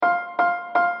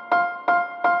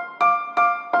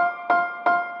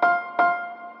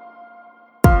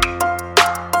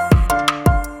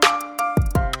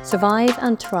Survive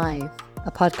and Thrive,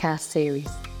 a podcast series.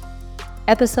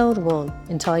 Episode 1,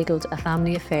 entitled A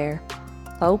Family Affair,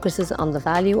 focuses on the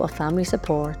value of family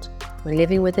support when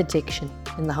living with addiction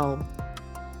in the home.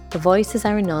 The voices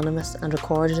are anonymous and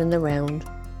recorded in the round,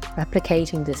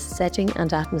 replicating the setting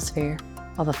and atmosphere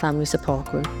of a family support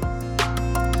group.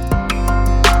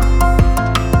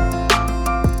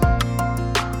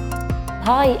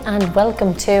 Hi and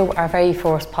welcome to our very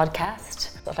first podcast.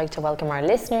 I'd like to welcome our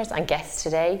listeners and guests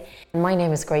today. My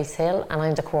name is Grace Hill and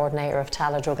I'm the coordinator of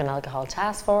Tallaght Drug and Alcohol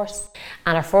Task Force.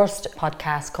 And our first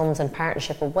podcast comes in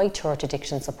partnership with Whitechurch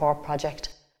Addiction Support Project.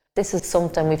 This is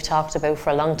something we've talked about for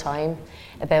a long time,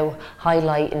 about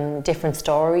highlighting different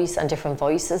stories and different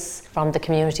voices from the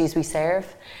communities we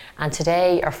serve. And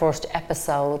today our first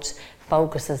episode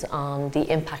focuses on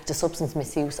the impact of substance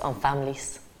misuse on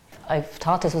families. I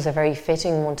thought this was a very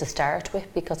fitting one to start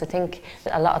with because I think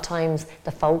a lot of times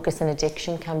the focus in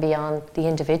addiction can be on the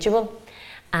individual,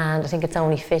 and I think it's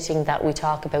only fitting that we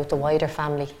talk about the wider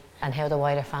family and how the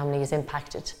wider family is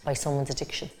impacted by someone's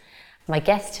addiction. My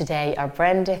guests today are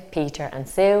Brenda, Peter and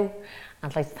Sue.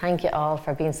 I'd like to thank you all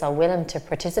for being so willing to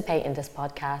participate in this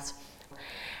podcast.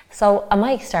 So I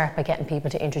might start by getting people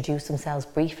to introduce themselves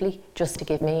briefly, just to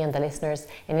give me and the listeners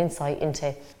an insight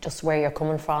into just where you're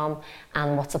coming from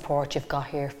and what support you've got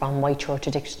here from Whitechurch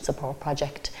Addiction Support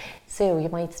Project. Sue, you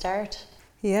might start.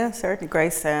 Yeah, certainly,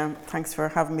 Grace. Thanks for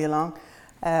having me along.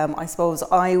 I suppose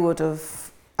I would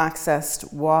have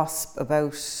accessed WASP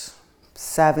about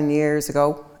 7 years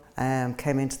ago.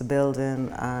 Came into the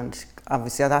building and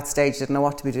obviously at that stage didn't know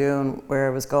what to be doing, where I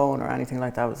was going or anything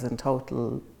like that. I was in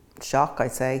total shock,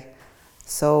 I'd say.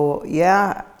 So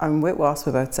yeah, I'm with WASP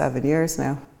about 7 years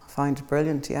now. I find it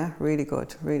brilliant, yeah, really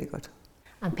good, really good.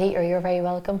 And Peter, you're very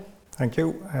welcome. Thank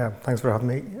you, thanks for having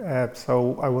me.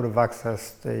 So I would have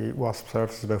accessed the WASP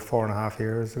services about 4.5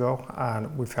 years ago,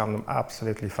 and we found them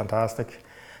absolutely fantastic,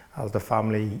 as the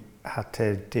family had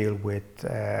to deal with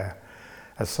a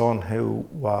son who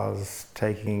was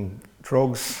taking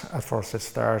drugs. At first it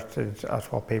started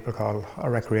at what people call a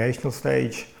recreational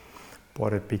stage,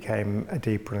 but it became a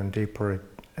deeper and deeper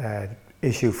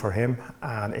issue for him,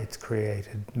 and it's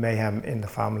created mayhem in the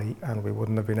family, and we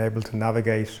wouldn't have been able to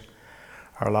navigate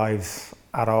our lives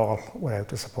at all without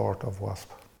the support of WASP.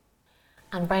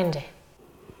 And Brenda?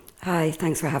 Hi,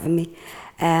 thanks for having me.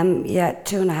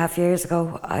 2.5 years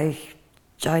ago I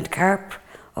joined CARP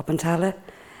up in Tallaght,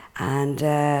 and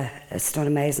it's done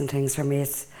amazing things for me.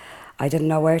 I didn't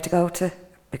know where to go to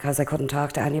because I couldn't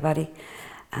talk to anybody.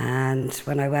 And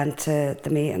when I went to the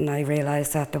meeting, I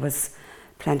realised that there was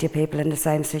plenty of people in the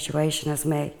same situation as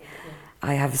me.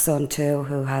 I have a son too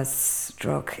who has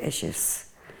drug issues.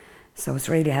 So it's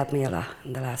really helped me a lot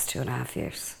in the last 2.5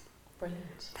 years.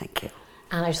 Brilliant. Thank you.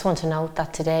 And I just want to note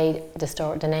that today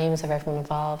the names of everyone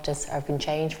involved have been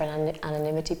changed for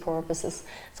anonymity purposes.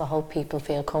 So I hope people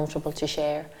feel comfortable to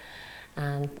share.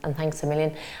 And thanks a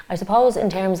million. I suppose in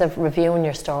terms of reviewing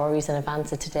your stories in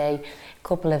advance of today, a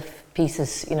couple of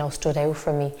pieces stood out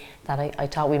for me that I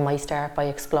thought we might start by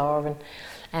exploring.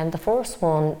 And the first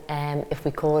one, if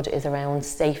we could, is around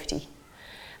safety.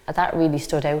 That really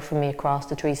stood out for me across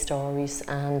the 3 stories,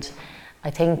 and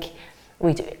I think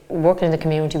working in the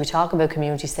community, we talk about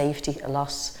community safety a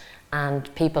lot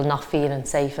and people not feeling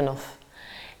safe enough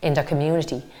in their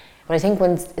community. But I think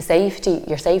when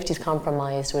your safety is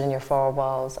compromised within your 4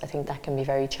 walls, I think that can be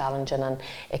very challenging and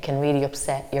it can really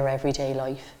upset your everyday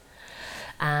life.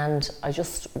 And I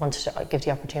just wanted to give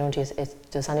the opportunity,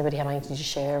 does anybody have anything to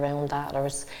share around that, or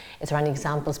is there any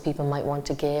examples people might want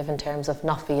to give in terms of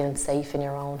not feeling safe in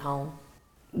your own home?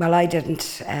 Well, I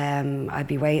didn't. I'd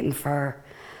be waiting for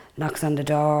knocks on the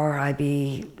door, I'd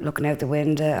be looking out the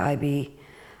window, I'd be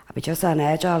just on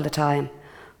edge all the time.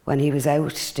 When he was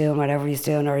out doing whatever he's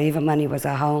doing, or even when he was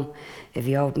at home, if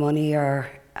he owed money or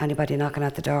anybody knocking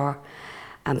at the door.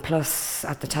 And plus,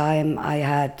 at the time, I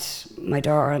had my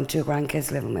daughter and 2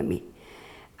 grandkids living with me,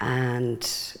 and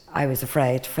I was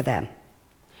afraid for them,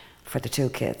 for the 2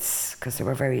 kids, because they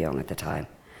were very young at the time.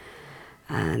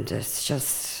 And it's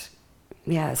just,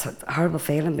 it's a horrible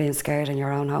feeling being scared in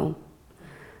your own home,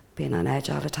 being on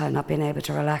edge all the time, not being able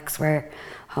to relax where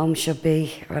home should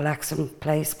be a relaxing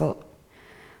place, but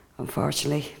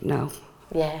unfortunately, no.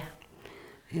 Yeah.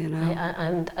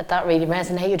 And that really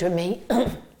resonated with me.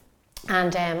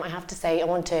 And I have to say, I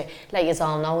want to let you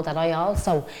all know that I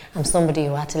also am somebody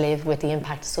who had to live with the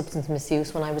impact of substance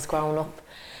misuse when I was growing up.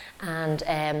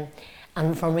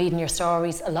 And from reading your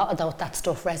stories, a lot of that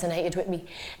stuff resonated with me.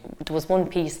 There was one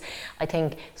piece, I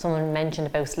think someone mentioned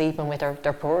about sleeping with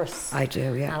their purse. I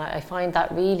do, yeah. And I find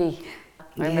that really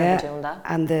I remember doing that.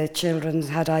 And the children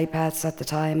had iPads at the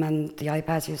time, and the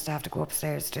iPads used to have to go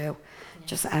upstairs too.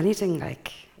 Just anything,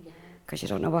 like, because you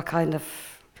don't know what kind of,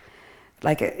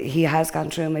 like, he has gone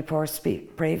through my purse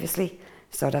previously,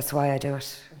 so that's why I do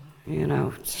it. You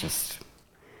know, it's just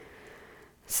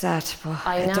sad,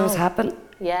 but it does happen.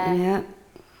 Yeah.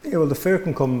 Yeah, well, the fear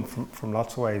can come from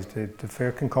lots of ways. The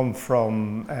fear can come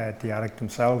from the addict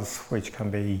themselves, which can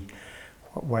be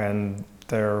when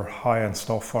they're high on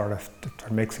stuff or if they're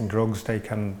mixing drugs, they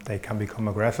can become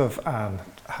aggressive and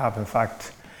have in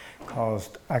fact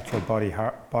caused actual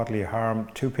bodily harm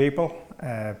to people.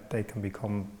 They can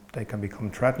become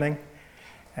threatening,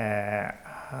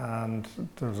 and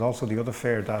there's also the other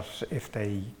fear that if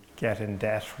they get in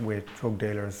debt with drug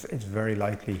dealers, it's very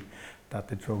likely that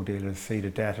the drug dealers see the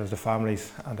debt as the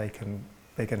families, and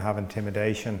they can have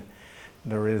intimidation.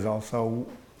 There is also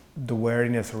the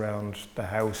wariness around the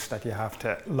house that you have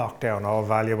to lock down all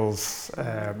valuables,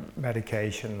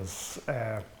 medications,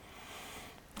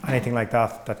 anything like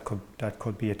that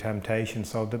could be a temptation.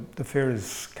 So the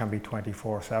fears can be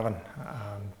 24/7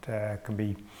 and can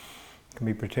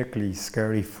be particularly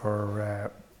scary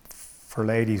for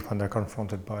ladies when they're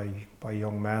confronted by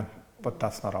young men. But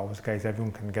that's not always the case.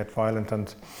 Everyone can get violent,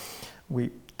 and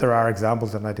there are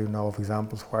examples, and I do know of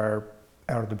examples where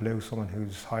out of the blue someone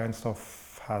who's high on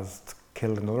stuff has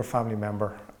killed another family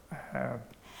member, and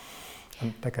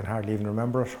they can hardly even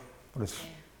remember it, but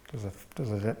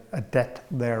there's a debt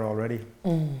there already.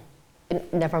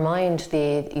 Never mind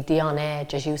the on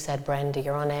edge, as you said, Brenda,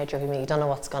 you're on edge every minute. You don't know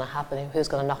what's going to happen, who's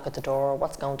going to knock at the door,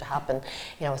 what's going to happen,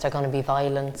 you know, is there going to be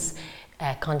violence,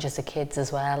 conscious of kids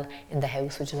as well in the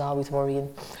house, which is always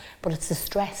worrying. But it's the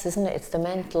stress, isn't it? It's the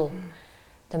mental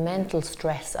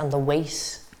stress and the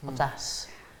weight of that.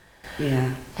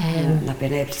 Yeah, not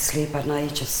being able to sleep at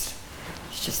night, it's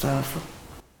just awful.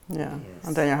 Yeah,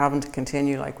 and then you're having to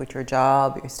continue like with your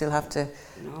job. You still have to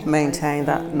maintain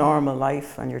that normal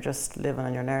life, and you're just living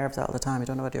on your nerves all the time. You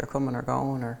don't know whether you're coming or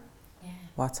going or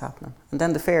what's happening. And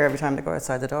then the fear every time they go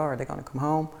outside the door, are they going to come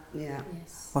home? Yeah.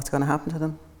 Yes. What's going to happen to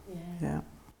them? Yeah.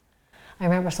 I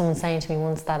remember someone saying to me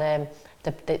once that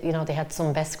you know, they had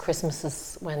some best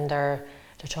Christmases when their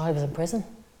child was in prison,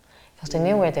 because they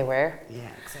knew where they were. Yeah,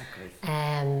 exactly.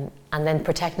 And then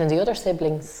protecting the other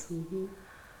siblings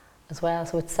as well.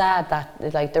 So it's sad that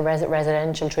like the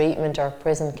residential treatment or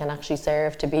prison can actually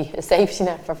serve to be a safety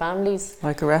net for families.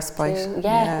 Like a respite.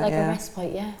 A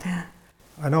respite, yeah.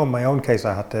 I know in my own case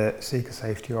I had to seek a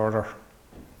safety order,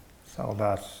 so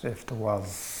that if there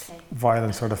was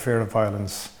violence or the fear of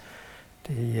violence,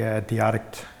 the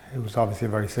addict, who was obviously a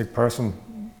very sick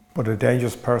person, but a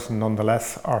dangerous person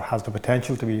nonetheless, or has the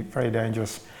potential to be very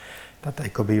dangerous, that they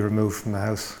could be removed from the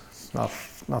house. It's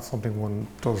not something one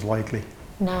does lightly.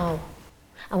 No.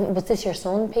 And was this your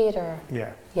son, Peter?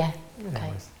 Yeah. Yeah,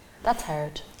 okay. That's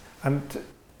hard. And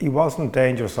he wasn't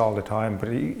dangerous all the time, but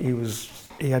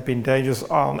he had been dangerous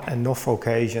on enough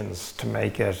occasions to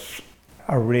make it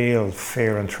a real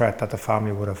fear and threat that the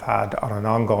family would have had on an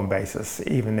ongoing basis,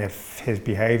 even if his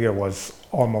behaviour was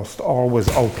almost always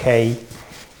okay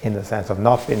in the sense of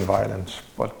not being violent,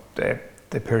 but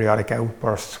the periodic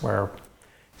outbursts were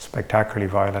spectacularly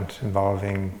violent,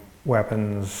 involving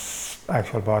weapons,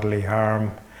 actual bodily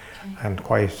harm, and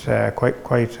quite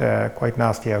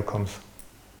nasty outcomes.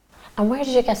 And where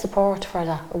did you get support for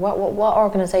that? What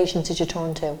organisations did you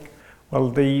turn to? Well,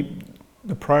 the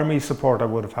primary support I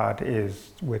would have had is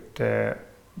with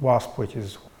WASP, which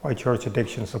is White Church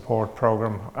Addiction Support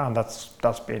Programme, and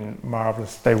that's been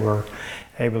marvellous. They were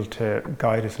able to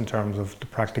guide us in terms of the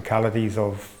practicalities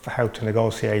of how to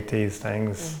negotiate these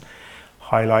things,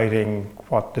 highlighting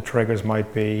what the triggers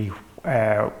might be,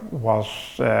 what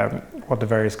the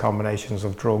various combinations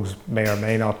of drugs may or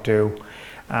may not do,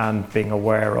 and being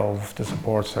aware of the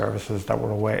support services that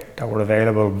were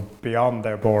available beyond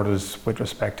their borders with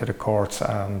respect to the courts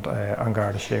and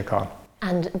Garda Síochána.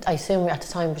 And I assume at the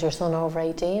time was your son over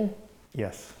 18?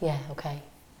 Yes. Yeah, okay.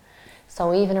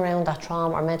 So even around that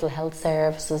trauma or mental health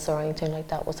services or anything like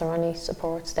that, was there any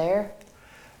supports there?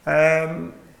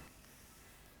 Well,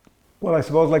 I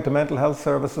suppose like the mental health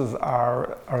services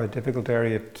are a difficult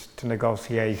area to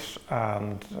negotiate,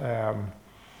 and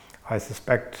I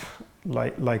suspect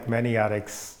like many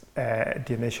addicts,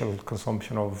 the initial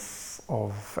consumption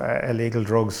of illegal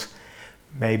drugs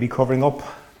may be covering up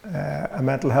a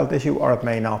mental health issue, or it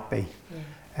may not be.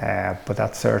 But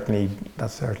that's certainly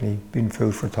been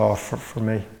food for thought for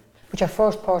me. But your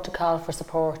first protocol for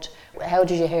support, how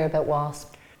did you hear about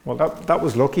WASP? Well, that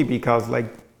was lucky, because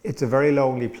it's a very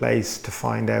lonely place to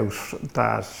find out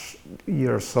that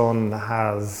your son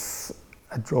has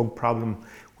a drug problem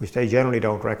which they generally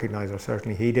don't recognise, or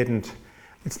certainly he didn't.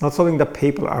 It's not something that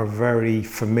people are very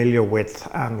familiar with,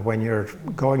 and when you're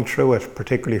going through it,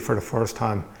 particularly for the first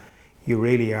time, you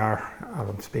really are, and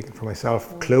I'm speaking for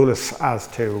myself, clueless as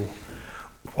to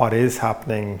what is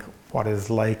happening, what is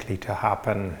likely to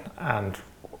happen, and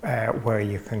where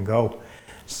you can go.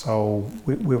 So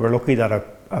we were lucky that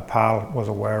a pal was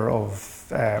aware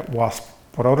of WASP,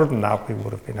 but other than that, we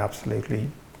would have been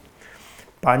absolutely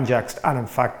banjaxed. And in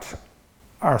fact,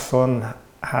 our son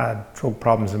had drug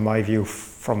problems, in my view,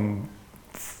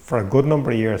 for a good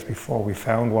number of years before we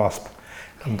found WASP.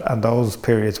 And those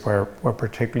periods were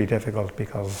particularly difficult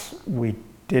because we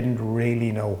didn't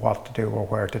really know what to do or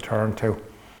where to turn to.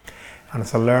 And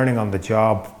it's a learning on the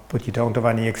job, but you don't have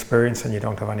any experience and you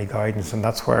don't have any guidance, and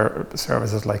that's where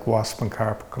services like WASP and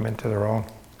CARP come into their own.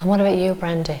 And what about you,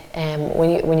 Brenda?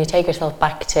 When you take yourself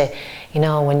back to,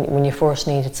 when you first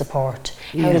needed support,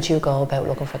 how did you go about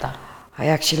looking for that? I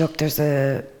actually looked, there's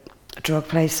a drug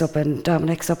place up in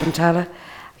Dominic's up in Tala,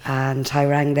 and I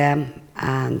rang them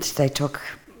and they took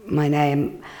my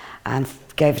name and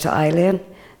gave it to Eileen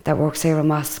that works here in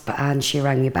WASP, and she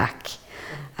rang me back.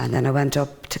 And then I went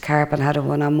up to CARP and had a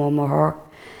one-on-one with her,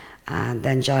 and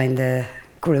then joined the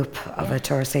group of a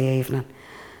Thursday evening.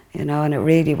 And it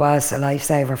really was a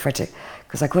lifesaver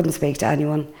because I couldn't speak to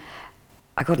anyone.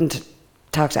 I couldn't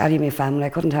talk to any of my family. I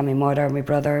couldn't tell my mother, my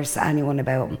brothers, anyone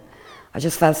about them. I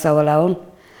just felt so alone.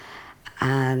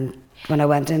 And when I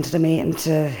went into the meeting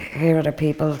to hear other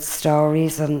people's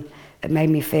stories, and it made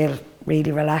me feel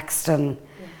really relaxed and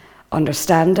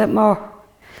understand it more,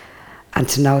 and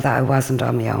to know that I wasn't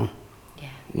on my own.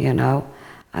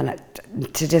 And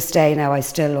to this day now, I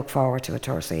still look forward to a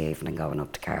Thursday evening going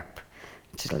up to CARP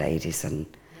to the ladies, and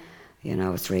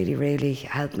it's really, really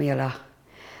helped me a lot,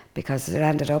 because it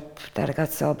ended up that it got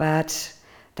so bad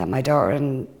that my daughter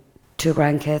and 2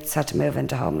 grandkids had to move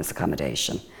into homeless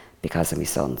accommodation because of my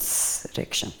son's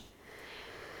addiction.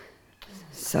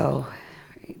 So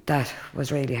that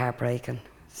was really heartbreaking.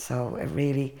 So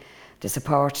the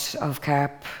support of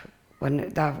CARP when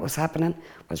that was happening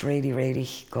was really, really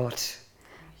good,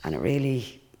 and it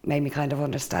really made me kind of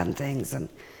understand things, and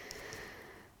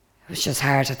it was just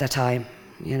hard at the time.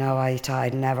 I thought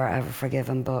I'd never ever forgive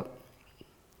him, but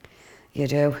you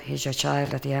do. He's your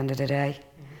child at the end of the day.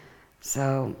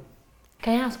 So,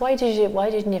 can I ask, why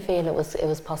didn't you feel it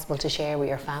was possible to share with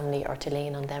your family or to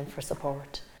lean on them for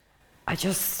support? I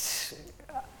just...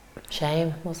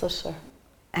 Shame, was it? Or?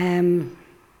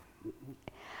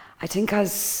 I think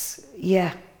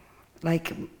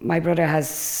like my brother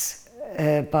has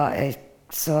bought a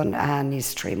son, and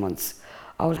he's 3 months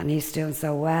old, and he's doing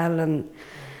so well, and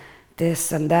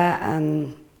this and that,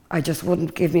 and I just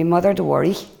wouldn't give my mother the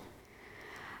worry.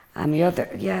 And the other,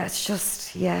 it's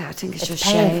just, I think it's just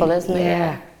painful, shame. Isn't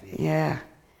it? Yeah.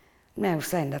 Now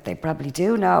saying that they probably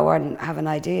do know or have an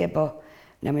idea, but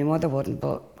now my mother wouldn't,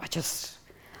 but I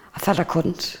felt I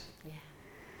couldn't. Yeah.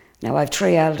 Now I've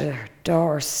 3 elder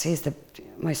daughters,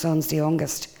 my son's the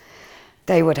youngest.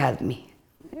 They would help me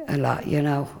a lot,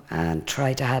 and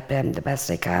try to help them the best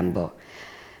they can, but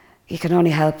you can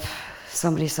only help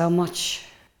somebody so much.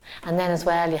 And then as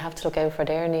well, you have to look out for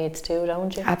their needs too,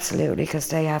 don't you? Absolutely, because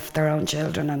they have their own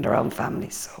children and their own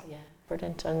families. So. Yeah,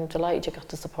 brilliant. I'm delighted you got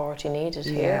the support you needed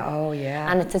here. Yeah, oh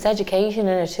yeah. And it's education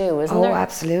in it too, isn't there? Oh,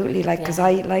 absolutely. Because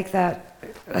I like that,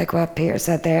 like what Peter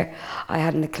said there, I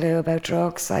hadn't a clue about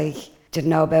drugs. I didn't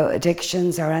know about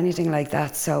addictions or anything like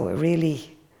that. So it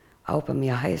really opened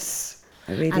my eyes.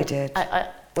 It really did.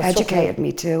 Educated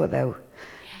me too about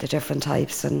the different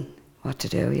types and what to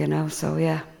do, so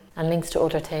yeah. And links to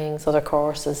other things, other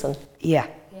courses, and yeah.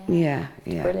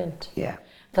 Brilliant. Yeah.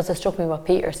 Because it struck me what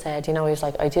Peter said, he was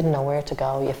like, I didn't know where to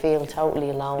go, you feel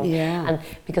totally alone. Yeah. And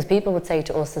because people would say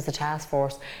to us as a task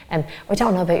force, I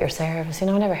don't know about your service, I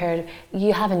never heard of it,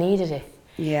 you haven't needed it.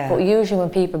 Yeah. But usually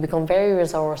when people become very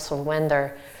resourceful, when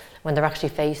they're actually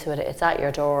faced with it, it's at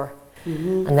your door.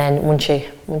 Mm-hmm. And then once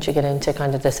you get into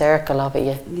kind of the circle of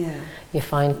it, you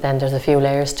find then there's a few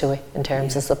layers to it in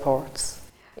terms of supports.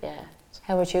 Yeah.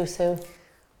 How about you, Sue?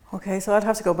 Okay, so I'd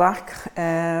have to go back.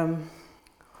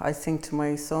 I think to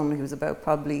my son, he was about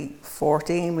probably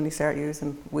 14 when he started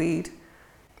using weed.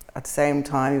 At the same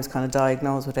time, he was kind of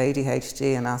diagnosed with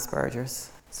ADHD and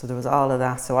Asperger's. So there was all of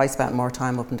that. So I spent more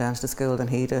time up and down to the school than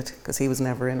he did, because he was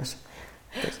never in it.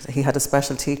 But he had a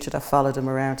special teacher that followed him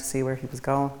around to see where he was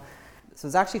going. So it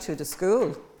was actually through the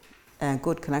school, and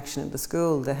good connection in the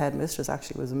school. The headmistress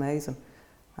actually was amazing.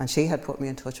 And she had put me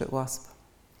in touch with WASP,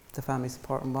 the family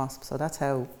support in WASP. So that's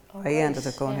how I ended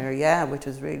up going here. Yeah, which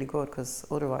was really good, because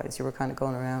otherwise you were kind of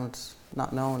going around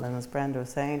not knowing. And as Brenda was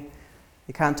saying,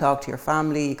 you can't talk to your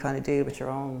family, you kind of deal with your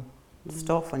own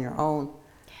stuff on your own.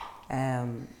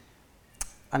 And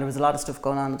there was a lot of stuff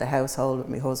going on in the household with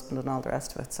my husband and all the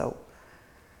rest of it. So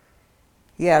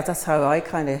yeah, that's how I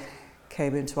kind of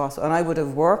came into hospital. And I would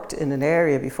have worked in an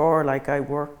area before, like I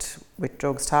worked with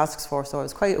Drugs Task Force, so I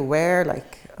was quite aware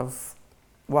like of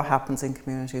what happens in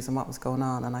communities and what was going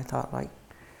on. And I thought, like,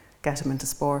 get him into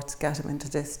sports, get him into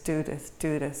this, do this,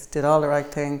 did all the right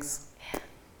things.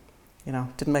 You know,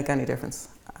 didn't make any difference.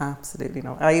 Absolutely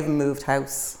no. I even moved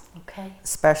house,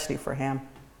 especially for him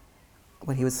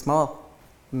when he was small.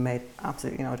 Made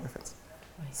absolutely no difference.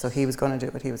 Right. So he was going to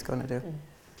do what he was going to do.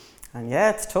 And yeah,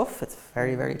 it's tough. It's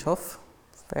very, very tough.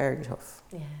 Very tough.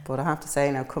 Yeah. But I have to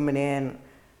say now, coming in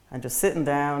and just sitting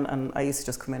down, and I used to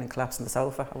just come in and collapse on the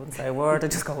sofa. I wouldn't say a word.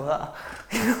 I'd just go,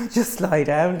 you know, just lie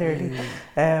down nearly.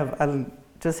 And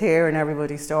just hearing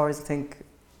everybody's stories, I think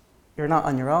you're not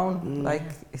on your own. Like,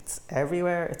 it's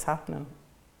everywhere. It's happening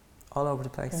all over the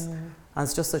place. And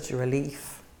it's just such a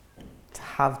relief to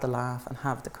have the laugh and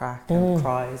have the crack and the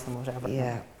cries and whatever.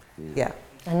 Yeah.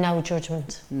 And no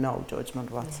judgment. No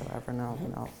judgment whatsoever.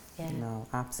 No,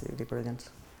 absolutely brilliant.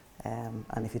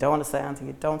 And if you don't want to say anything,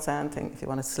 you don't say anything. If you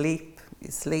want to sleep,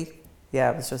 you sleep.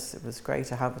 Yeah, it was great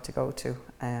to have it to go to,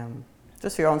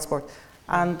 just for your own sport.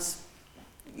 And,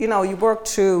 you know, you work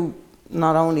through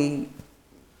not only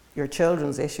your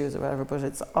children's issues or whatever, but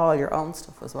it's all your own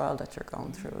stuff as well that you're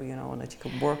going through, you know, and that you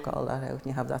can work all that out and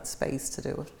you have that space to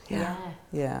do it.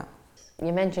 Yeah.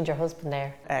 You mentioned your husband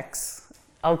there. Ex.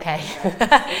 Okay,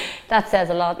 that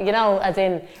says a lot, you know, as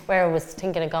in where I was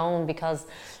thinking of going, because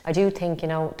I do think, you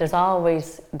know, there's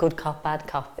always good cop, bad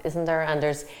cop, isn't there? And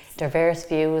there's diverse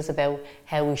views about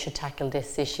how we should tackle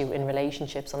this issue in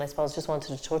relationships. And I suppose just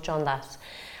wanted to touch on that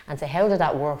and say, how did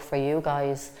that work for you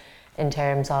guys in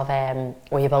terms of,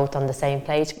 were you both on the same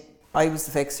plate? I was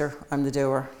the fixer, I'm the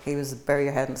doer. He was bury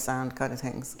your head in the sand kind of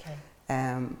things.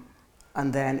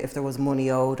 And then if there was money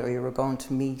owed or you were going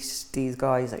to meet these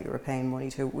guys that you were paying money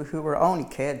to, who were only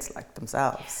kids like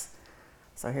themselves.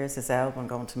 So here's this elbow, I'm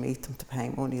going to meet them to pay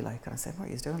money, like, and I said, what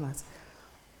are you doing, lads?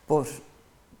 But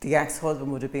the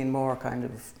ex-husband would have been more kind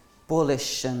of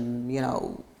bullish and, you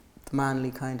know, the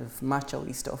manly kind of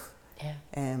macho-y stuff.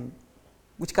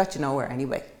 Which got you nowhere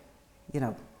anyway. You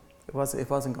know, it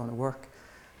wasn't going to work.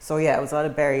 So yeah, it was a lot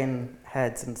of burying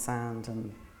heads in sand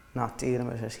and not dealing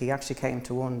with it. He actually came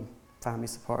to one family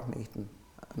support meeting,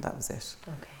 and that was it.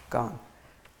 Gone.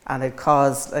 And it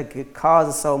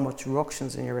causes so much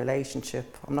ructions in your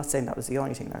relationship. I'm not saying that was the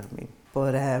only thing that I mean,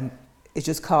 but it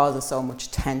just causes so much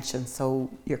tension.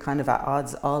 So you're kind of at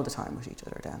odds all the time with each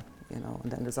other then, you know.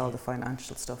 And then there's all the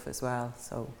financial stuff as well.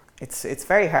 So it's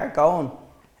very hard going.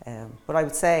 But I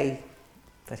would say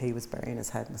that he was burying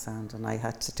his head in the sand, and I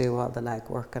had to do all the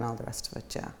legwork and all the rest of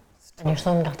it. Yeah. And your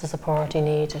son got the support he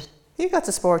needed. He got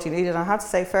the support he needed, and I have to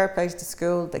say, fair play to the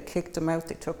school. They kicked him out,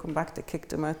 they took him back, they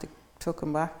kicked him out, they took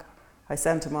him back. I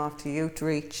sent him off to Youth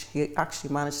Reach. He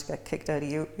actually managed to get kicked out of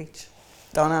Youth Reach.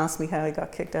 Don't ask me how he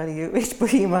got kicked out of Youth Reach, but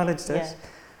he managed it.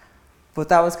 But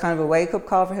that was kind of a wake-up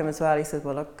call for him as well. He said,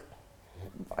 well, look,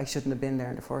 I shouldn't have been there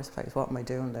in the first place. What am I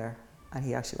doing there? And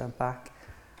he actually went back.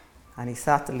 And he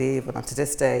sat the leave, and to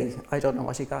this day, I don't know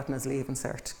what he got in his leaving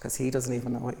cert, because he doesn't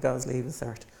even know what he got his leaving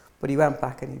cert. But he went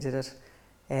back and he did it.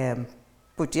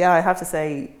 But yeah, I have to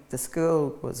say, the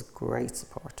school was great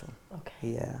support to him.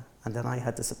 Yeah, and then I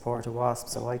had the support of WASP,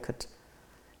 so I could,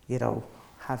 you know,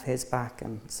 have his back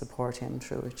and support him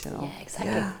through it, you know. Yeah,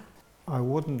 exactly. I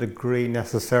wouldn't agree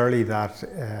necessarily that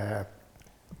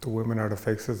the women are the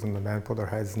fixers and the men put their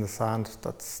heads in the sand.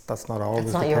 That's not always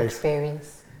the case. That's not your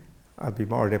experience. I'd be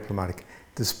more diplomatic.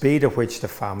 The speed at which the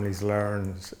families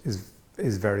learn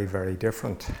is very, very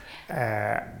different.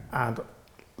 And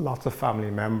lots of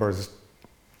family members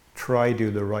try to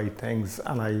do the right things,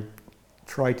 and I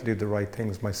try to do the right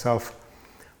things myself.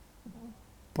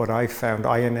 But I found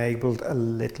I enabled a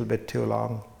little bit too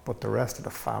long, but the rest of the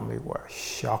family were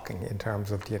shocking in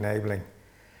terms of the enabling.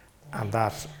 And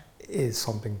that is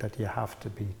something that you have to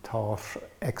be taught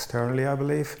externally, I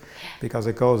believe, because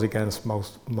it goes against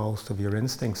most of your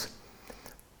instincts.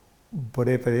 But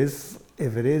if it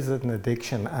is an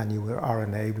addiction and you are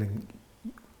enabling,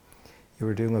 you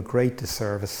are doing a great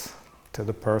disservice to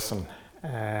the person.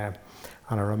 And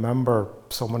I remember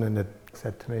someone in it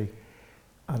said to me,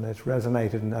 and it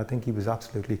resonated, and I think he was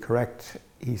absolutely correct.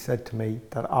 He said to me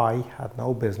that I had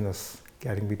no business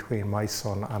getting between my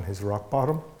son and his rock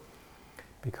bottom,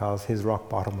 because his rock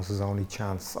bottom was his only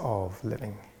chance of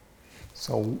living.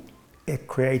 So it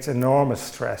creates enormous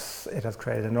stress. It has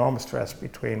created enormous stress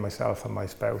between myself and my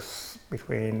spouse,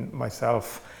 between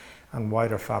myself and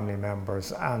wider family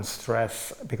members, and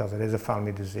stress, because it is a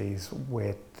family disease,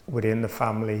 within the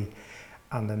family,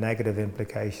 and the negative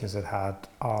implications it had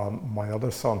on my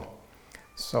other son.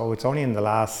 So it's only in the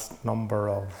last number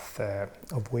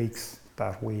of weeks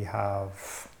that we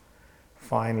have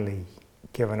finally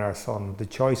given our son the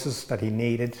choices that he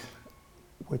needed,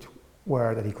 which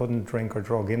were that he couldn't drink or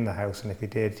drug in the house, and if he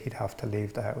did, he'd have to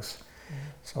leave the house.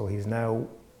 So he's now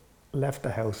left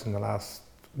the house in the last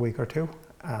week or two,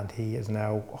 and he is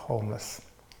now homeless.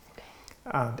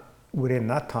 And within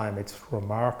that time, it's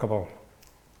remarkable.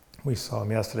 We saw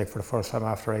him yesterday for the first time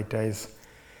after 8 days,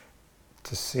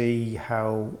 to see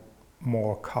how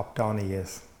more copped on he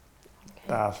is.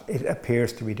 That it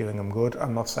appears to be doing him good.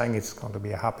 I'm not saying it's going to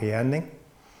be a happy ending,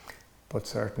 but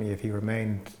certainly if he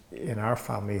remained in our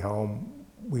family home,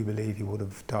 we believe he would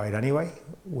have died anyway,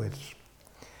 with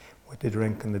the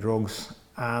drink and the drugs,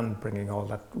 and bringing all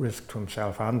that risk to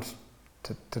himself and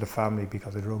to the family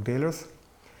because of drug dealers.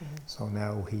 So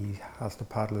now he has to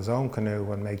paddle his own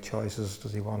canoe and make choices.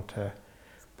 Does he want to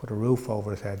put a roof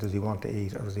over his head? Does he want to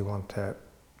eat, or does he want to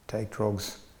take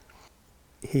drugs?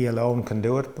 He alone can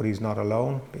do it, but he's not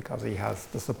alone, because he has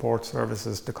the support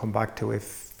services to come back to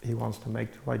if he wants to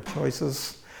make the right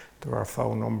choices. There are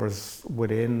phone numbers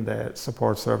within the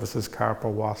support services, CARP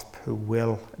or WASP, who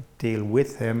will deal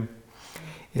with him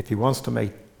if he wants to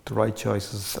make the right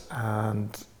choices.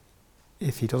 And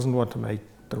if he doesn't want to make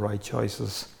the right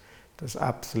choices, there's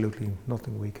absolutely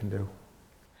nothing we can do.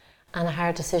 And a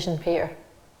hard decision, Peter?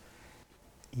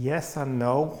 Yes and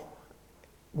no.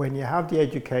 When you have the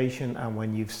education and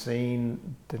when you've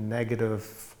seen the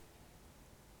negative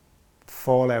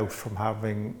fallout from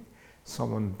having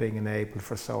someone being enabled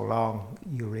for so long,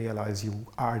 you realise you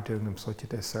are doing them such a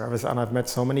disservice. And I've met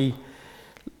so many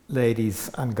ladies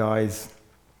and guys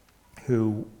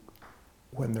who,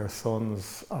 when their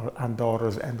sons and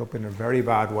daughters end up in a very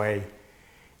bad way,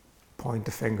 point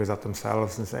the fingers at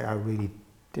themselves and say, I really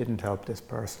didn't help this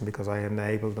person because I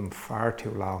enabled them far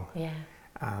too long. Yeah.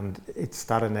 And it's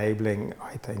that enabling,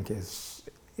 I think, is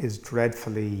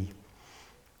dreadfully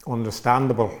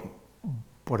understandable,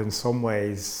 but in some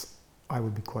ways I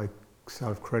would be quite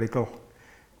self-critical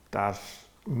that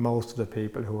most of the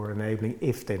people who are enabling,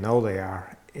 if they know they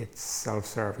are, it's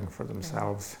self-serving for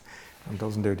themselves and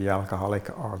doesn't do the alcoholic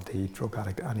or the drug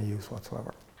addict any use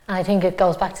whatsoever. And I think it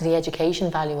goes back to the education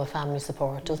value of family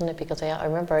support, doesn't it? Because I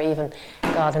remember even,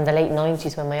 God, in the late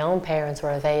 90s when my own parents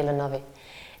were availing of it,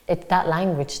 it's that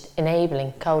language,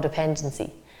 enabling,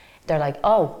 codependency. They're like,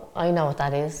 oh, I know what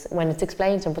that is, when it's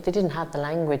explained to them, but they didn't have the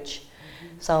language.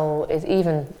 So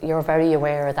you're very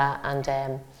aware of that,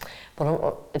 and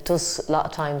but it does a lot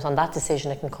of times on that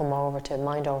decision, it can come over to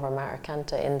mind over matter,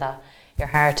 can't it? In that your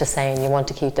heart is saying you want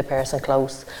to keep the person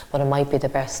close, but it might be the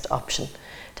best option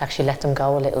to actually let them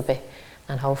go a little bit,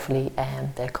 and hopefully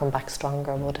they'll come back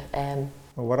stronger. But well,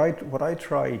 what I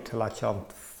try to latch on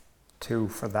to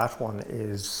for that one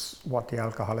is what the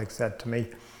alcoholic said to me.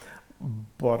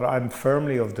 But I'm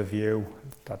firmly of the view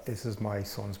that this is my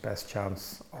son's best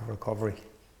chance of recovery,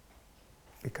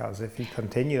 because if he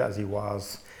continued as he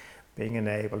was, being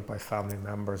enabled by family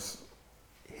members,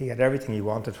 he had everything he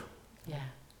wanted. yeah,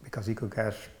 Because he could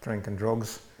get drink and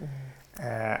drugs,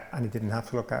 and he didn't have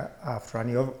to look after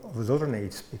any of his other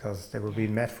needs because they were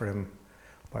being met for him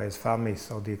by his family.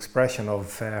 So the expression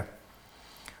of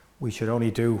we should only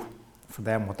do for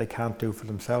them what they can't do for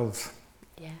themselves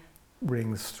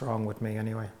rings strong with me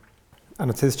anyway.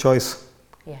 And it's his choice.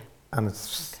 Yeah. And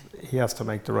he has to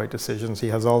make the right decisions. He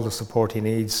has all the support he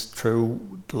needs through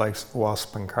the likes of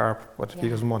WASP and CARP, but if he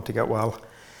doesn't want to get well,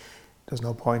 there's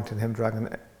no point in him dragging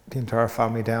the entire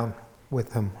family down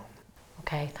with him.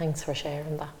 Okay, thanks for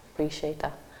sharing that. Appreciate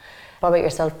that. What about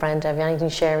yourself, Brenda? Have you anything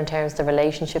to share in terms of the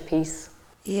relationship piece?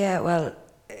 Yeah, well,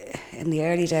 in the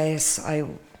early days, I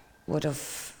would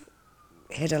have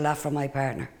hid a lot from my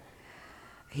partner.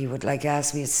 He would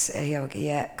ask me,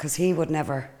 because he would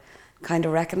never kind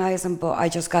of recognise him, but I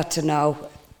just got to know.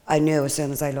 I knew as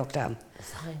soon as I looked at him.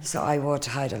 Fine. So I would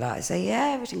hide a lot. I say,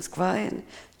 yeah, everything's fine,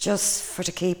 just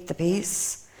to keep the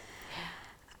peace.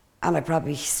 And I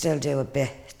probably still do a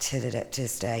bit to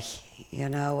this day,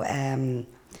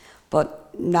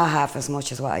 but not half as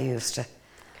much as what I used to.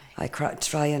 I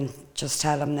try and just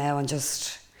tell him now, and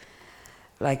just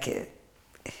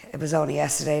it was only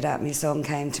yesterday that my son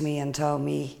came to me and told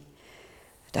me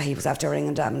that he was after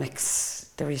ringing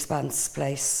Dominic's, the response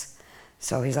place.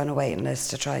 So he's on a waiting list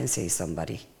to try and see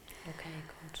somebody. Okay,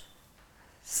 good.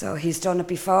 So he's done it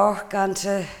before, gone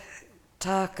to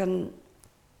talk, and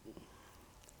it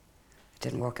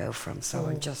didn't work out for him. So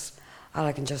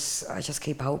I just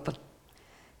keep hoping,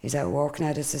 He's out of work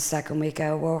now. This is his second week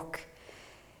out of work.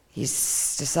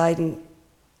 He's decided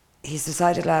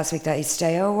last week that he'd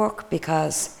stay out of work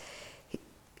because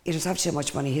he doesn't have too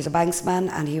much money. He's a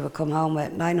banksman and he would come home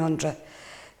with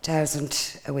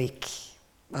 900,000 a week,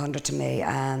 100 to me,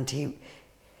 and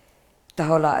the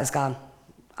whole lot is gone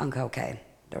on cocaine,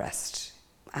 the rest.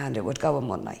 And it would go in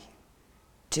one night,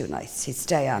 2 nights. He'd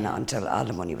stay on it until all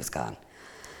the money was gone.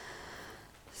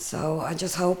 So I'm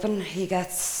just hoping he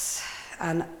gets,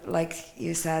 and like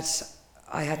you said,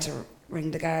 I had to ring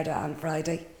the Garda on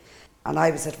Friday, and I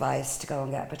was advised to go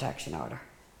and get a protection order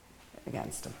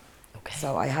against him. Okay.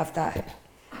 So I have that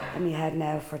in my head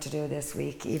now to do this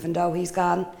week. Even though he's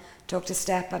gone, took the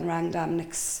step and rang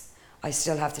Dominics, I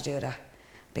still have to do that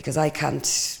because I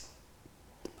can't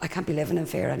be living in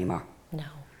fear anymore. No.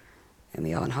 In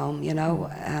my own home, you know,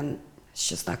 and it's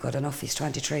just not good enough. He's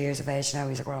 23 years of age now.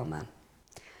 He's a grown man.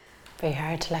 Very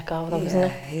hard to let go of them, Yeah, isn't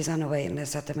it? he's on a waiting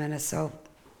list at the minute, so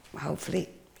hopefully,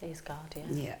 Please God, yeah.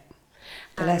 yeah.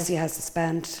 The less he has to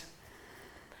spend,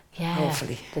 Yeah,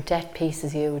 hopefully. the debt piece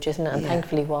is huge, isn't it? And Yeah.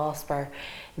 thankfully WASP are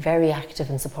very active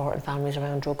in supporting families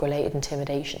around drug-related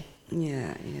intimidation.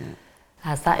 yeah.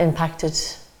 Has that impacted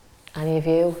any of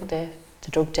you, the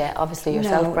drug debt? Obviously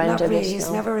yourself, No, Brenda. not really. but He's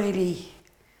no. never really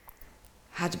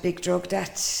had a big drug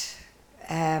debt.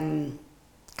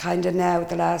 Kind of now,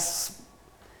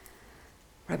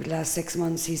 probably the last 6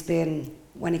 months, he's been,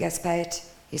 when he gets paid,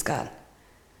 he's gone.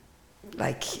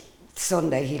 Like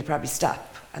Sunday, he'll probably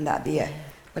stop and that'll be it.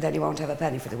 But then he won't have a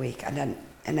penny for the week. And then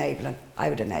I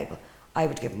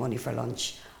would give him money for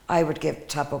lunch. I would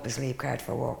top up his leave card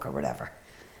for work or whatever.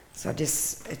 So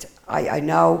I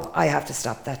know I have to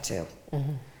stop that too.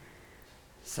 Mm-hmm.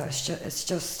 So it's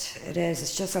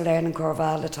just a learning curve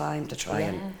all the time to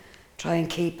try and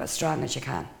keep as strong as you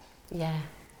can. Yeah.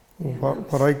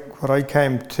 What I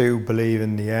came to believe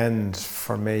in the end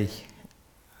for me,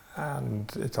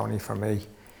 and it's only for me,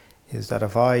 is that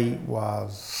if I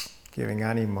was giving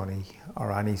any money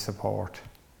or any support,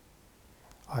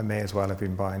 I may as well have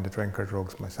been buying the drink or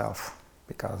drugs myself.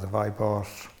 Because if I bought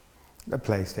a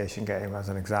PlayStation game as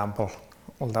an example,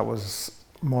 well, that was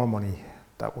more money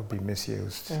that would be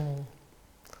misused.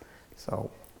 So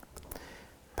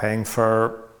paying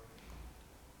for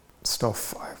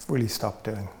stuff I've really stopped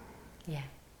doing. Yeah.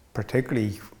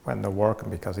 Particularly when they're working,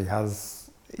 because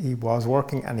he was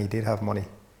working and he did have money,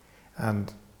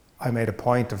 and I made a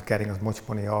point of getting as much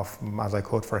money off him as I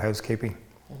could for housekeeping,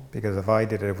 because if I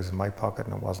did it, it was in my pocket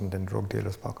and it wasn't in drug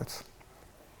dealers' pockets.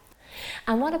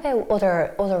 And what about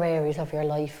other areas of your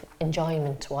life,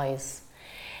 enjoyment-wise?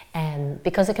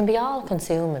 Because it can be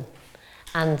all-consuming.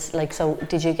 And like, so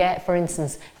did you get, for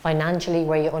instance, financially,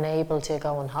 were you unable to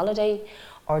go on holiday,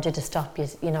 or did it stop you,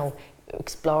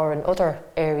 exploring other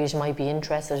areas you might be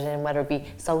interested in, whether it be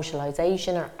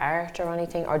socialisation or art or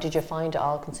anything, or did you find it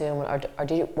all-consuming, or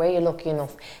were you lucky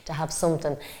enough to have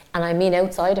something, and I mean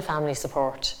outside of family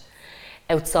support,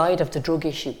 outside of the drug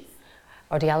issue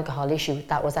or the alcohol issue,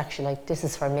 that was actually like, this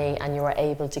is for me, and you were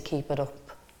able to keep it up?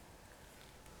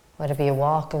 Whether it be a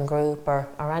walking group or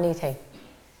anything?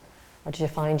 Or did you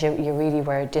find you really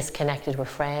were disconnected with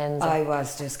friends? I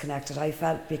was disconnected. I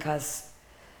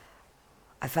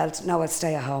felt no, I'd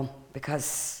stay at home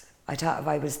because I thought if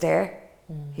I was there,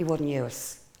 he wouldn't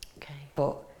use. Okay.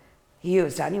 But he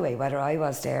used anyway, whether I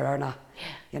was there or not.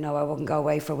 Yeah. I wouldn't go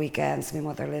away for weekends. My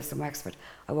mother lives in Wexford.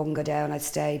 I wouldn't go down, I'd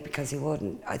stay because he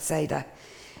wouldn't. I'd say that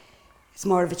it's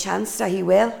more of a chance that he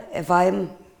will if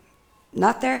I'm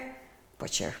not there.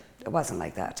 But sure, it wasn't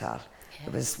like that at all. Yeah.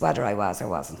 It was whether I was or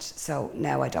wasn't. So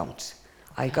now I don't.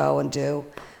 I go and do,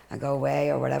 I go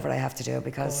away or whatever I have to do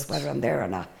because whether I'm there or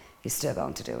not, he's still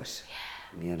going to do it.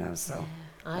 Yeah. So.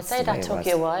 Yeah. I'd say that took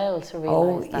you a while to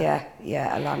realise that.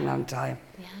 Yeah, a long time.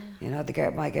 Yeah.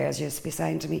 My girls used to be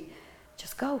saying to me,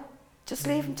 just go, just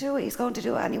leave him do it, he's going to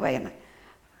do it anyway.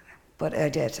 But I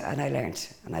did, and I learned,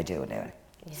 and I do now.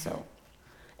 Yeah. So.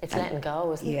 It's letting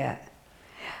go, isn't it? Yeah.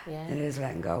 Yeah. It is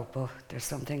letting go, but there's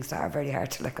some things that are very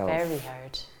hard to let go Very of.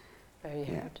 hard. Very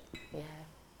hard. Yeah.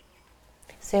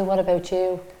 Sue, what about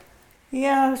you?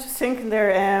 Yeah, I was just thinking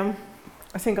there,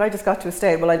 I think I just got to a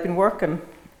state, well, I'd been working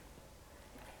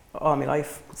all my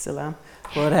life, still am,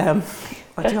 but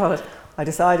I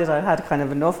decided I had kind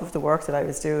of enough of the work that I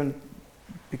was doing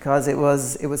because it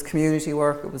was community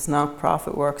work, it was not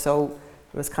profit work, so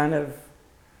it was kind of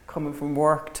coming from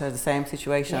work to the same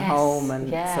situation at home, and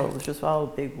so it was just all a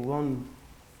big one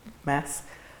mess.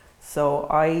 So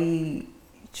I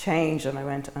changed and I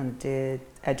went and did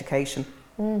education.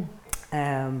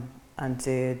 And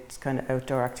did kind of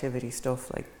outdoor activity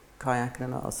stuff like kayaking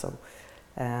and all. So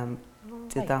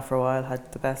did that for a while,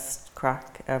 had the best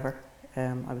crack ever.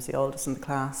 I was the oldest in the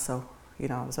class, so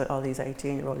I was with all these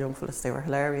 18-year-old young fellas. They were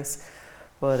hilarious.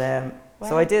 But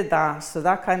so I did that. So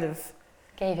that kind of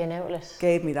gave you an outlet.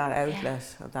 Gave me that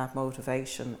outlet of that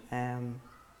motivation.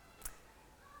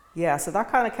 So that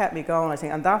kind of kept me going, I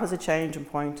think, and that was a changing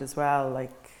point as well,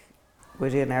 like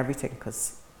within everything,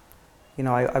 because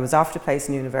I was offered a place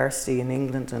in university in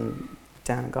England and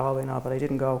down in Galway and all, but I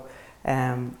didn't go.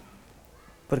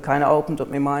 But it kind of opened up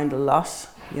my mind a lot,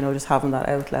 just having that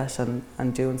outlet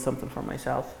and doing something for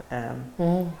myself.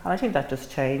 And I think that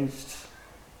just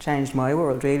changed my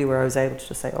world really, where I was able to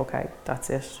just say, okay, that's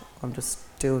it. I'm just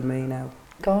doing me now.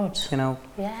 Good.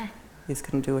 Yeah. You just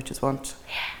couldn't do what you want.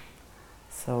 Yeah.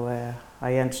 So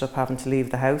I ended up having to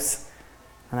leave the house,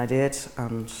 and I did,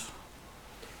 and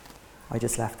I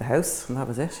just left the house, and that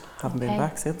was it. Haven't been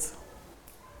back since.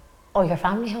 Oh, your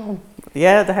family home?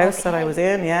 Yeah, the house that I was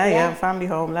in, yeah, family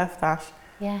home, left that.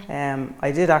 Yeah.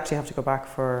 I did actually have to go back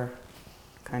for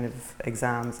kind of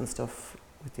exams and stuff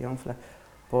with the young fella,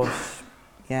 but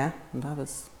yeah, and that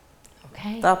was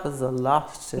a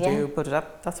lot to do, but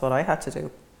that's what I had to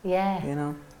do.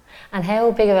 Yeah. And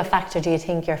how big of a factor do you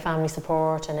think your family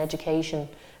support and education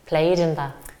played in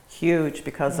that? Huge,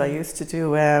 because I used to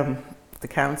do the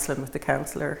counselling with the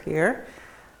counsellor here,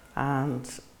 and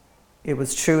it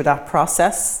was through that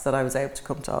process that I was able to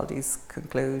come to all these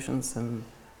conclusions and,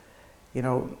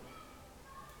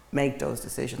 make those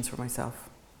decisions for myself.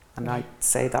 And I'd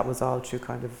say that was all through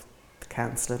kind of the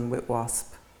counselling with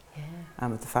WASP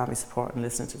and with the family support and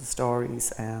listening to the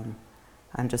stories and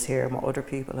just hearing what other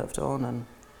people have done. And,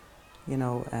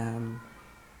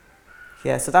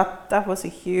 so that was a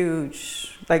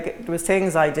huge, like, there was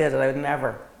things I did that I would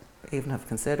never even have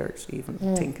considered, even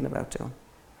thinking about doing.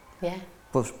 Yeah.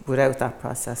 But without that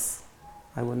process,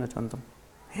 I wouldn't have done them.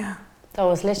 Yeah. So it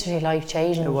was literally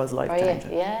life-changing. It was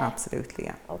life-changing. Yeah. Absolutely,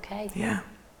 yeah. Okay. Yeah.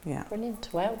 Yeah. Brilliant.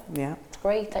 Wow. Yeah. It's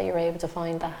great that you're able to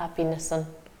find that happiness, and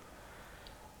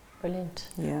brilliant.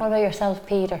 Yeah. What about yourself,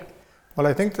 Peter? Well,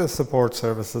 I think the support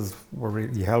services were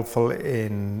really helpful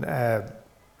in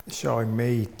showing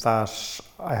me that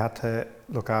I had to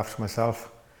look after myself,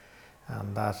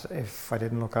 and that if I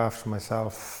didn't look after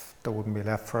myself, there wouldn't be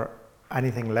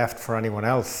anything left for anyone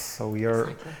else. So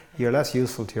you're less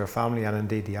useful to your family and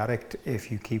indeed the addict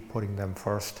if you keep putting them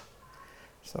first.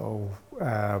 So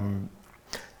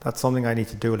that's something I need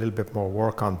to do a little bit more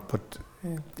work on. But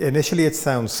initially it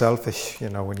sounds selfish,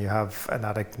 when you have an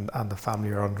addict and the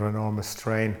family are under enormous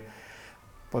strain.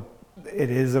 But it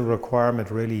is a requirement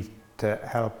really to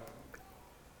help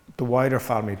the wider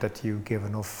family, that you give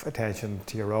enough attention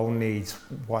to your own needs,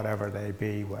 whatever they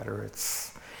be, whether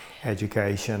it's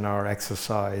education or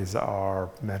exercise or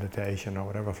meditation or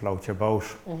whatever floats your boat.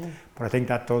 But I think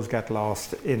that does get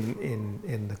lost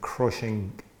in the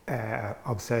crushing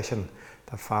obsession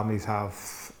that families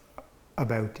have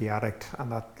about the addict,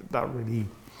 and that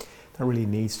really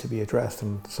needs to be addressed,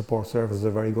 and support services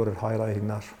are very good at highlighting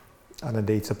that and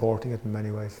indeed supporting it in many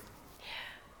ways.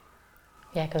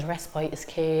 Yeah, because respite is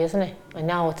key, isn't it? I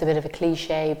know it's a bit of a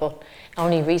cliche, but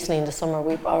only recently in the summer,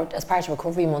 as part of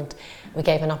Recovery Month, we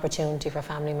gave an opportunity for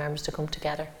family members to come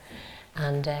together,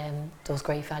 and there was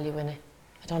great value in it.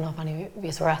 I don't know if any of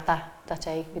you were at that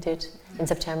day we did in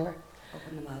September. Up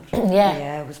in the mountain.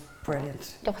 Yeah, it was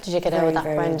brilliant. What did you get out of that,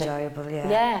 very Brenda? enjoyable, yeah.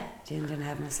 Yeah. The Indian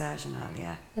head massage and all,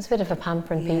 yeah. It's a bit of a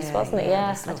pampering piece, wasn't it? Yeah, Yeah,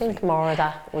 it was I think lovely. more of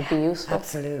that would be useful.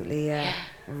 Absolutely, yeah.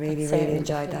 I really Certainly.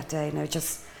 enjoyed that day. Now you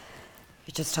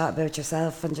just thought about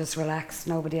yourself and just relaxed.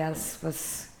 Nobody else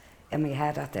was in my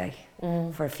head that day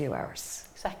for a few hours.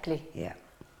 Exactly. Yeah.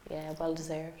 Yeah, well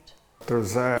deserved.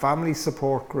 There's a family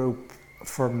support group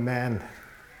for men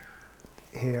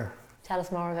here. Tell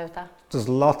us more about that. There's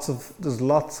lots of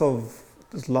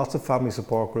family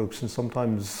support groups, and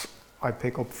sometimes I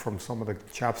pick up from some of the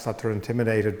chaps that they're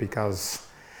intimidated because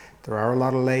there are a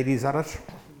lot of ladies at it.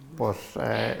 But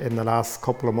in the last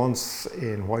couple of months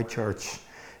in Whitechurch,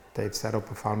 they'd set up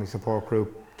a family support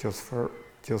group just for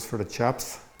the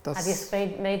chaps. Have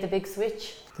you made the big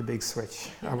switch? The big switch.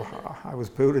 I was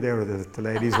booted out of the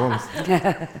ladies once.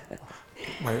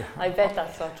 I bet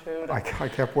that's not true. I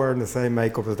kept wearing the same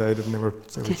makeup as they did, and they were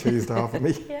cheesed off of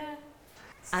me. Yeah.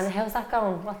 And how's that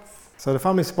going? So the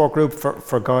family support group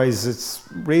for guys, it's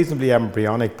reasonably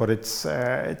embryonic, but it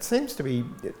seems to be,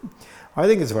 I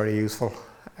think it's very useful.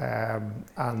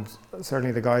 And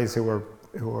certainly the guys who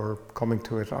are coming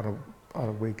to it on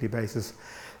a weekly basis,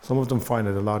 some of them find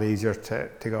it a lot easier to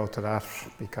go to that,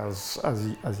 because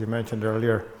as you mentioned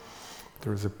earlier,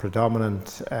 there's a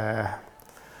predominant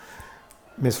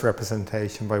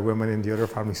misrepresentation by women in the other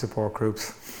family support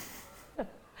groups.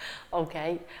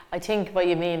 Okay, I think what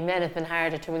you mean, men have been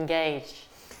harder to engage.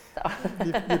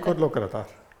 You could look at it that.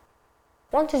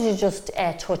 Wanted to just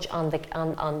touch on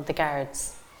the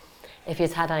guards. If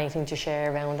you've had anything to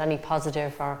share around any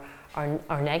positive or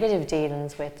negative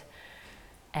dealings with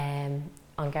on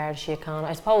Garda Síochána.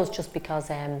 I suppose just because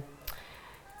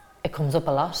it comes up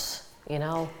a lot, you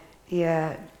know.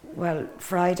 Yeah, well,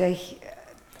 Friday,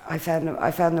 I found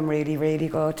them really, really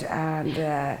good,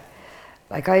 and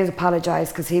like I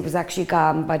apologised because he was actually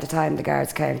gone by the time the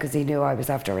guards came because he knew I was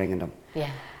after ringing them. Yeah.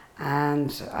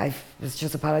 And I was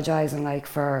just apologising like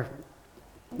for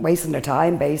wasting their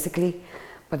time basically,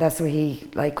 but that's what he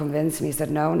like convinced me. He said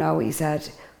no, he said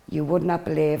you would not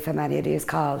believe how many of these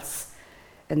calls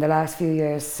in the last few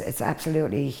years. It's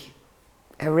absolutely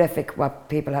horrific what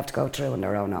people have to go through in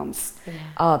their own homes,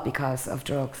 all because of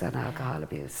drugs and alcohol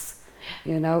abuse,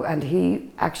 you know. And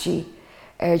he actually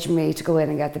urged me to go in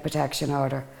and get the protection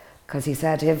order because he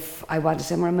said if I wanted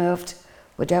him removed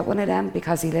without one of them,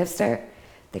 because he lives there,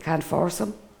 they can't force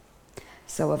him.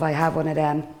 So if I have one of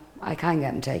them, I can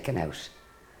get him taken out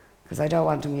because I don't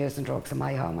want him using drugs in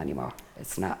my home anymore.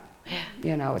 It's not,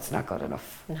 you know, it's not good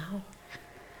enough. No.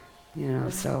 You know,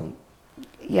 so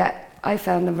yeah, I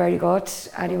found them very good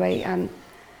anyway and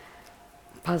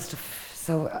positive.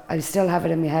 So I still have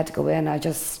it in my head to go in. I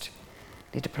just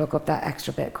need to pluck up that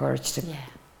extra bit of courage to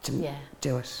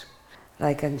do it.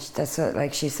 Like, and that's what,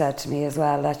 like she said to me as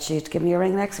well, that she'd give me a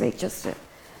ring next week just to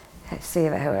see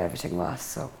how everything was.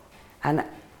 So, and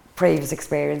previous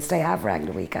experience, they have rang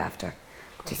the week after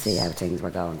to see how things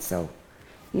were going. So,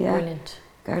 yeah, Brilliant.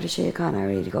 Garda Síochána are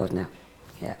really good now.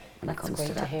 Yeah, when it That's comes great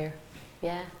to to that. hear.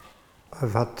 Yeah.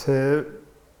 I've had to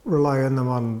rely on them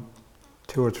on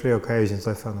 2 or 3 occasions.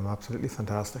 I found them absolutely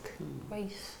fantastic.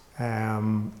 Great.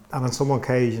 And on some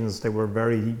occasions they were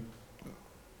very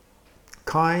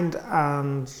kind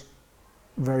and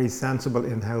very sensible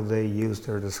in how they used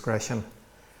their discretion.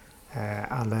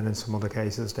 And then in some other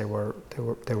cases they were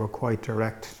quite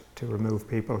direct to remove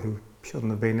people who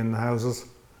shouldn't have been in the houses.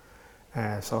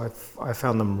 So I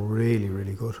found them really,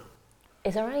 really good.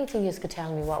 Is there anything you could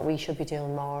tell me what we should be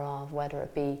doing more of, whether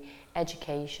it be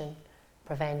education,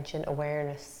 prevention,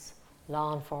 awareness,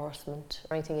 law enforcement,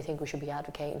 or anything you think we should be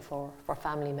advocating for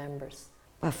family members?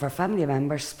 Well, for family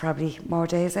members, probably more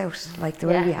days out, like the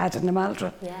way we had in the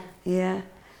Maldra. Yeah. Yeah.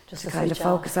 Just to to kind of switch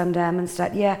off. focus on them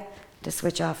instead. Yeah, to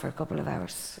switch off for a couple of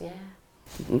hours. Yeah.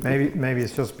 Maybe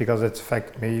it's just because it's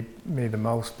affected me the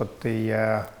most, but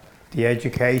the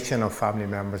education of family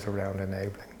members around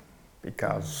enabling,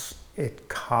 because it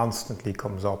constantly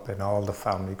comes up in all the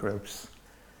family groups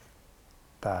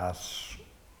that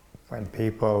when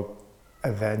people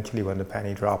eventually, when the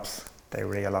penny drops, they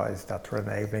realise that their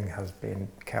enabling has been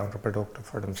counterproductive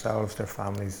for themselves, their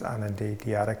families, and indeed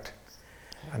the addict,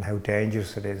 and how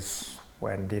dangerous it is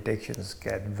when the addictions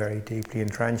get very deeply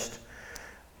entrenched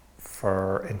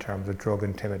in terms of drug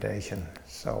intimidation.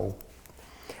 So,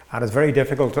 and it's very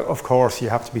difficult, of course. You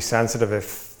have to be sensitive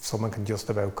if someone can just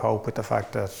about cope with the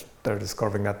fact that they're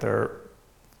discovering that their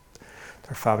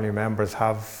family members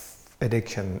have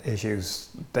addiction issues.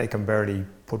 They can barely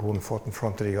put one foot in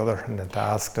front of the other, and then to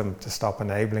ask them to stop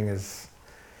enabling is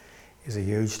a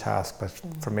huge task. But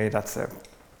for me, that's a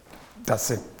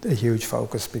huge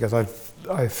focus, because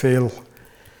I feel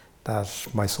that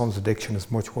my son's addiction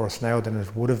is much worse now than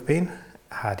it would have been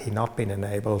had he not been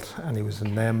enabled, and he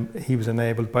was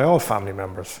enabled by all family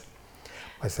members,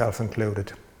 myself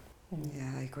included. Yeah,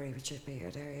 I agree with you,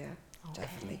 Peter, there, yeah, Okay.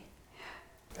 definitely.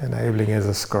 Enabling is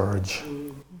a scourge,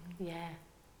 Yeah.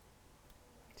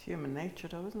 It's human nature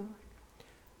though, isn't it?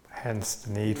 hence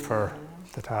the need for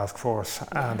the task force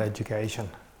and education.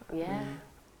 Yeah.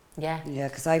 Yeah. Yeah,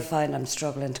 because I find I'm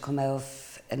struggling to come out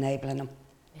of enabling them.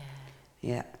 Yeah.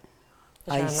 Yeah.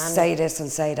 Is I there a say this and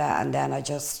say that, and then I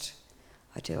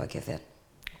give in.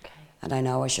 Okay. And I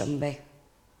know I shouldn't be.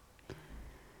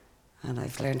 And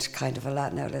I've learned kind of a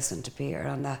lot now listening to Peter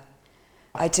on that.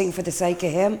 I think for the sake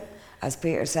of him, as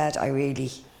Peter said, I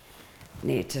really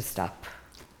need to stop,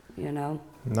 you know.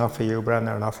 Not for you,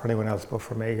 Brenda, or not for anyone else, but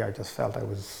for me, I just felt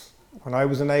when I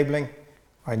was enabling,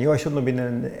 I knew I shouldn't have been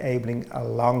enabling a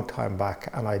long time back,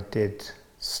 and I did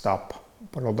stop.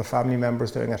 But other family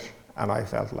members doing it, and I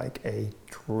felt like a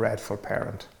dreadful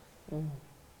parent.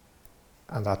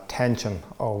 And that tension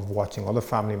of watching other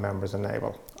family members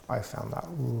enable, I found that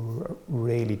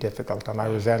really difficult, and I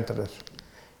resented it,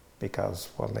 because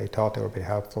when they thought they would be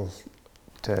helpful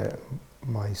to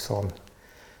my son,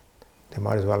 they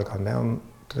might as well have gone down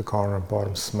to the corner and bought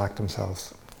him smacked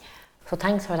themselves. So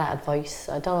thanks for that advice.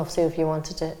 I don't know if Sue, if you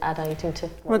wanted to add anything to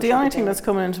what Well, we the should only be thing doing. that's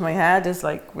coming into my head is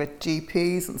like with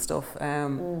GPs and stuff,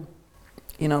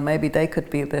 you know, maybe they could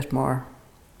be a bit more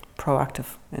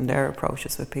proactive in their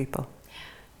approaches with people,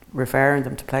 referring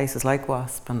them to places like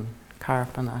WASP and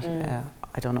CARP and that.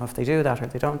 I don't know if they do that or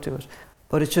they don't do it,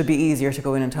 but it should be easier to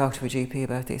go in and talk to a GP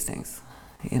about these things,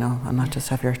 you know, and not just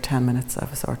have your 10 minutes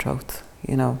of a sore throat,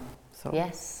 you know. So.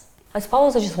 Yes. I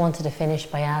suppose I just wanted to finish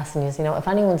by asking you, if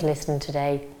anyone's listening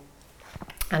today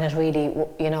and is really,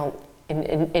 you know,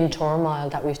 in turmoil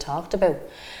that we've talked about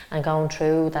and going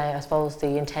through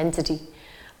the intensity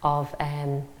of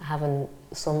having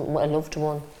a loved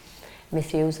one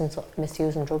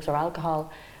misusing drugs or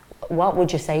alcohol, what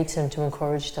would you say to them to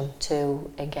encourage them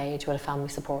to engage with a family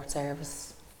support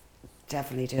service?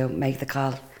 Definitely do. Make the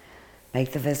call,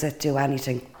 make the visit, do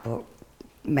anything, but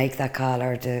make that call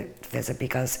or the visit,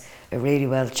 because it really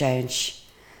will change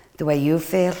the way you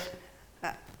feel,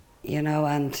 you know,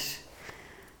 and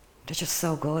they're just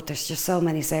so good. There's just so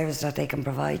many services that they can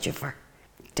provide you for.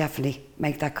 Definitely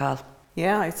make that call.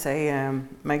 Yeah, I'd say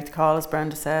make the call, as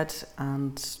Brenda said,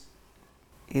 and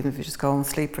even if you just go and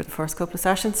sleep for the first couple of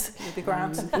sessions, you'll be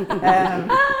grand.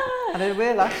 And it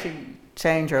will actually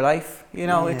change your life. You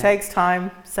know, it takes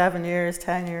time, 7 years,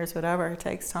 10 years, whatever, it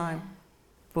takes time.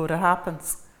 But it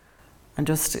happens. And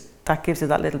just that gives you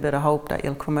that little bit of hope that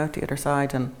you'll come out the other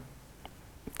side and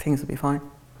things will be fine.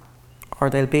 Or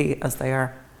they'll be as they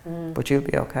are, but you'll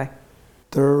be okay.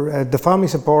 The family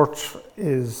support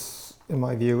is, in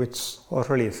my view, it's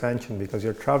utterly essential, because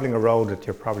you're travelling a road that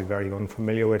you're probably very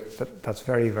unfamiliar with, that's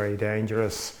very, very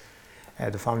dangerous.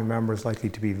 The family member is likely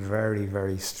to be very,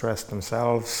 very stressed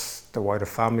themselves. The wider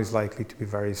family is likely to be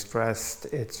very stressed.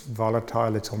 It's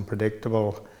volatile, it's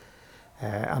unpredictable.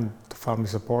 And the family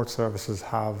support services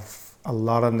have a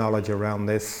lot of knowledge around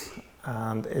this,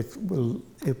 and it will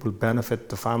benefit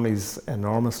the families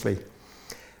enormously.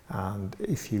 And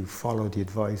if you follow the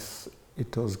advice, it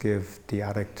does give the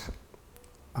addict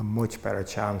a much better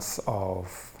chance of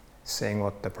seeing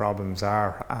what the problems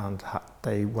are, and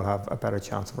they will have a better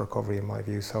chance of recovery, in my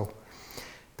view. So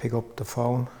pick up the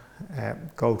phone,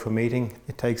 go to a meeting.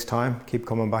 It takes time. Keep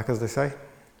coming back, as they say.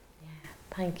 Yeah,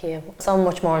 thank you. So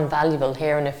much more invaluable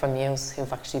hearing it from you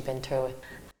who've actually been through it.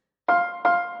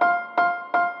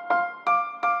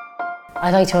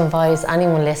 I'd like to advise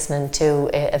anyone listening to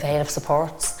avail of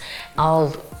supports.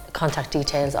 All contact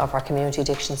details of our community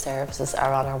addiction services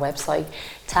are on our website,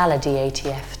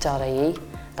 taladatf.ie.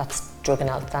 That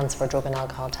stands for Drug and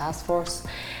Alcohol Task Force.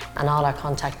 And all our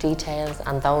contact details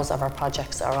and those of our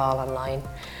projects are all online.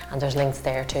 And there's links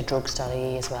there to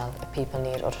drugs.ie as well if people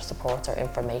need other supports or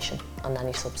information on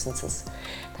any substances.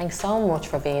 Thanks so much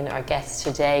for being our guest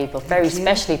today, but very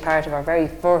especially part of our very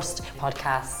first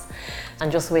podcast.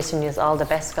 And just wishing you all the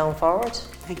best going forward.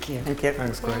 Thank you. Thank you.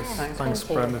 Thanks, Grace. Thanks. Thanks, Thank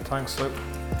you. Brenda. Thanks,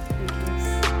 Lou.